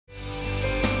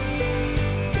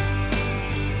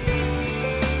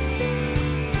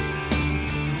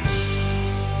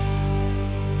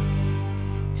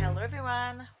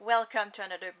welcome to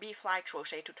another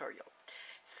Bflycrochet tutorial.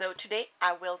 So today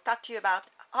I will talk to you about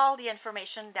all the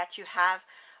information that you have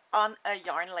on a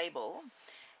yarn label.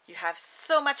 You have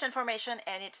so much information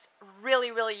and it's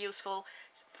really useful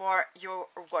for your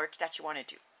work that you want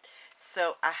to do.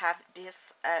 So I have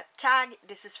this tag.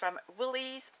 This is from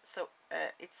Woolies, so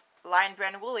it's Lion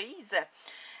Brand Woolies,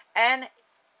 and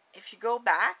if you go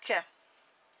back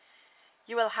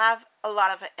you will have a lot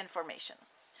of information.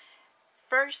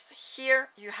 First, here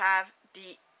you have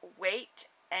the weight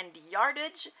and the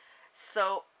yardage.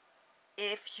 So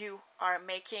if you are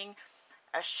making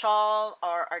a shawl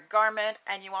or a garment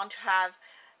and you want to have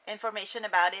information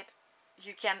about it,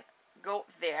 you can go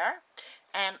there.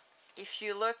 And if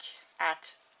you look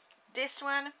at this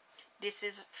one, this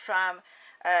is from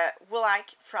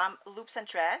Bflycrochet from Loops and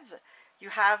Threads.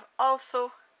 You have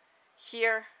also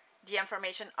here the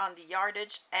information on the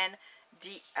yardage and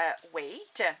the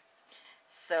weight.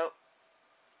 So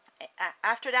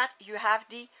after that you have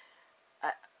the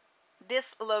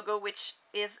this logo, which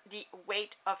is the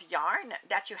weight of yarn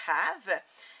that you have,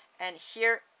 and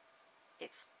here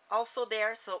it's also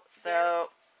there. So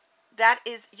that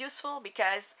is useful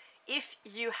because if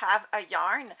you have a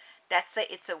yarn that say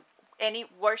it's any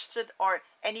worsted or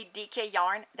any DK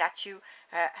yarn that you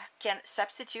can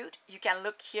substitute, you can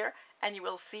look here and you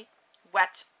will see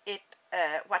what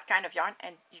kind of yarn,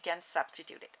 and you can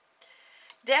substitute it.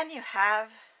 Then you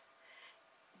have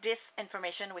this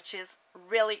information, which is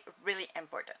really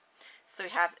important. So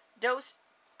you have those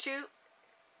two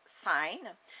signs.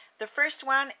 The first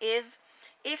one is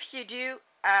if you do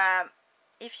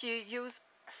if you do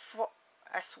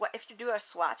a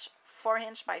swatch 4"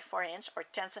 by 4" or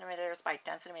 10 cm by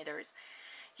 10 cm,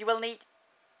 you will need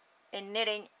in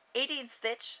knitting 18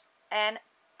 stitch and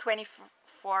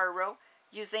 24 row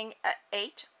using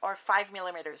 8 or 5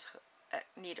 mm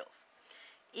needles.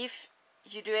 If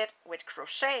you do it with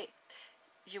crochet,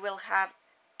 you will have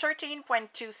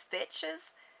 13.2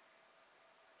 stitches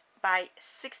by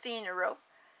 16 row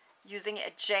using a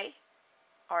J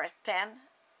or a 10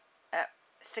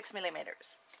 6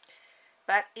 mm.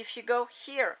 But if you go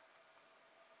here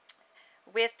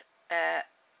with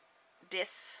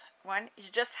this one,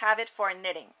 you just have it for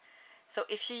knitting. So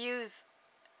if you use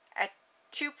a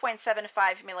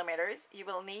 2.75 mm, you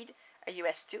will need a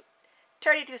US 2,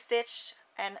 32 stitch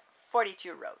and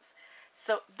 42 rows.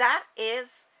 So that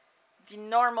is the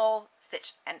normal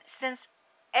stitch, and since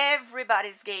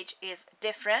everybody's gauge is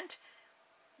different,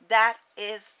 that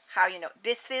is how you know.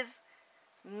 This is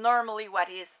normally what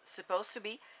is supposed to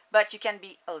be, but you can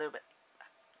be a little bit,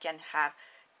 you can have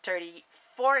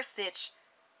 34 stitch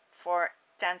for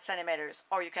 10 centimeters,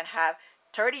 or you can have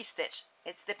 30 stitch.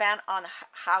 It's depend on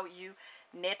how you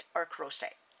knit or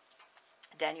crochet.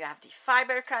 Then you have the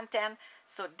fiber content.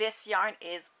 So this yarn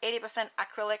is 80%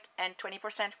 acrylic and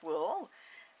 20% wool.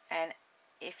 And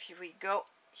if we go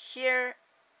here,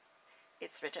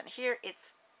 it's written here,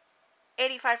 it's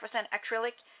 85%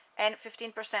 acrylic and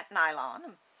 15%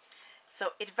 nylon. So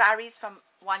it varies from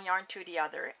one yarn to the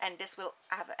other, and this will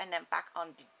have an impact on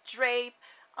the drape,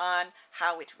 on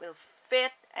how it will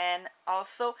fit, and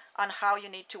also on how you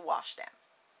need to wash them.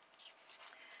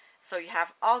 So you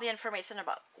have all the information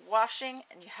about washing,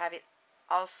 and you have it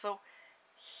also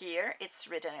here. It's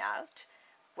written out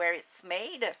where it's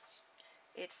made.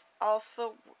 It's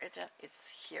also written,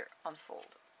 it's here on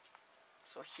fold.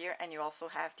 So here, and you also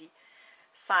have the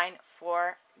sign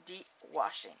for the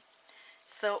washing.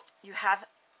 So you have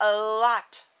a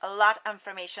lot of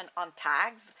information on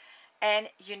tags, and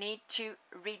you need to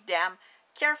read them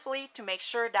carefully to make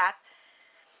sure that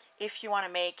if you want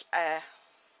to make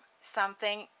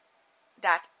something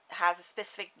that has a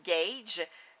specific gauge,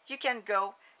 you can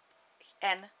go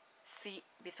and see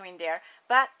between there,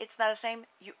 but it's not the same.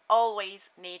 You always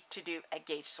need to do a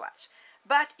gauge swatch,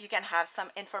 but you can have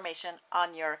some information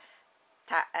on your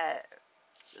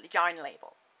yarn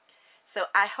label. So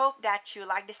I hope that you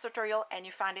like this tutorial and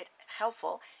you found it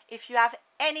helpful. If you have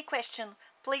any question,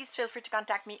 please feel free to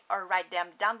contact me or write them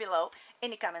down below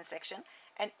in the comment section.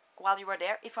 And while you are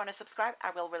there, if you want to subscribe,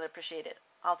 I will really appreciate it.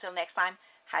 Until next time,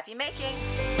 happy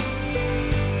making!